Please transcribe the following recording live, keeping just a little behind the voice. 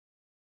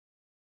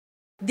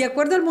De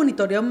acuerdo al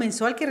monitoreo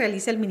mensual que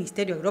realiza el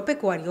Ministerio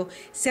Agropecuario,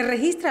 se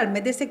registra al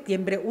mes de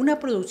septiembre una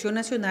producción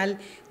nacional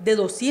de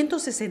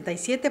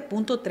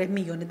 267.3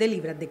 millones de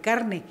libras de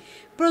carne,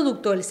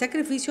 producto del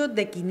sacrificio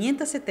de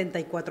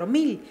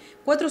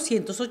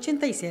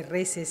 574.486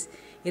 reses.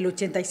 El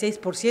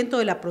 86%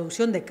 de la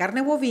producción de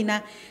carne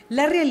bovina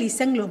la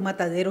realizan los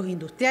mataderos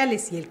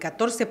industriales y el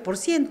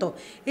 14%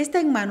 está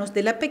en manos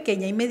de la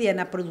pequeña y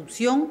mediana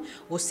producción,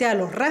 o sea,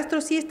 los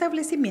rastros y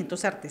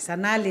establecimientos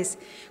artesanales.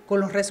 Con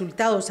los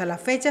resultados a la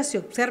fecha se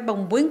observa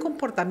un buen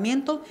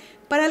comportamiento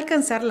para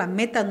alcanzar la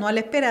meta anual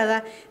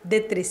esperada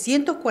de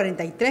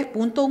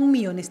 343.1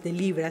 millones de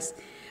libras.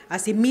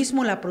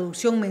 Asimismo, la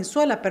producción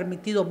mensual ha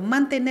permitido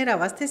mantener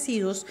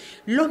abastecidos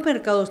los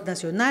mercados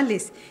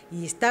nacionales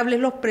y estables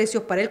los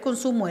precios para el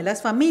consumo de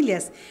las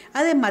familias,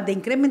 además de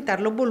incrementar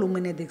los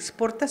volúmenes de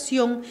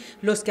exportación,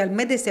 los que al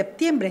mes de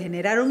septiembre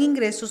generaron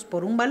ingresos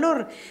por un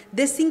valor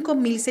de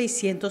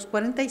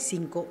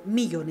 5.645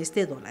 millones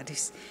de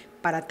dólares.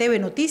 Para TV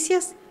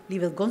Noticias,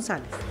 Libet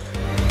González.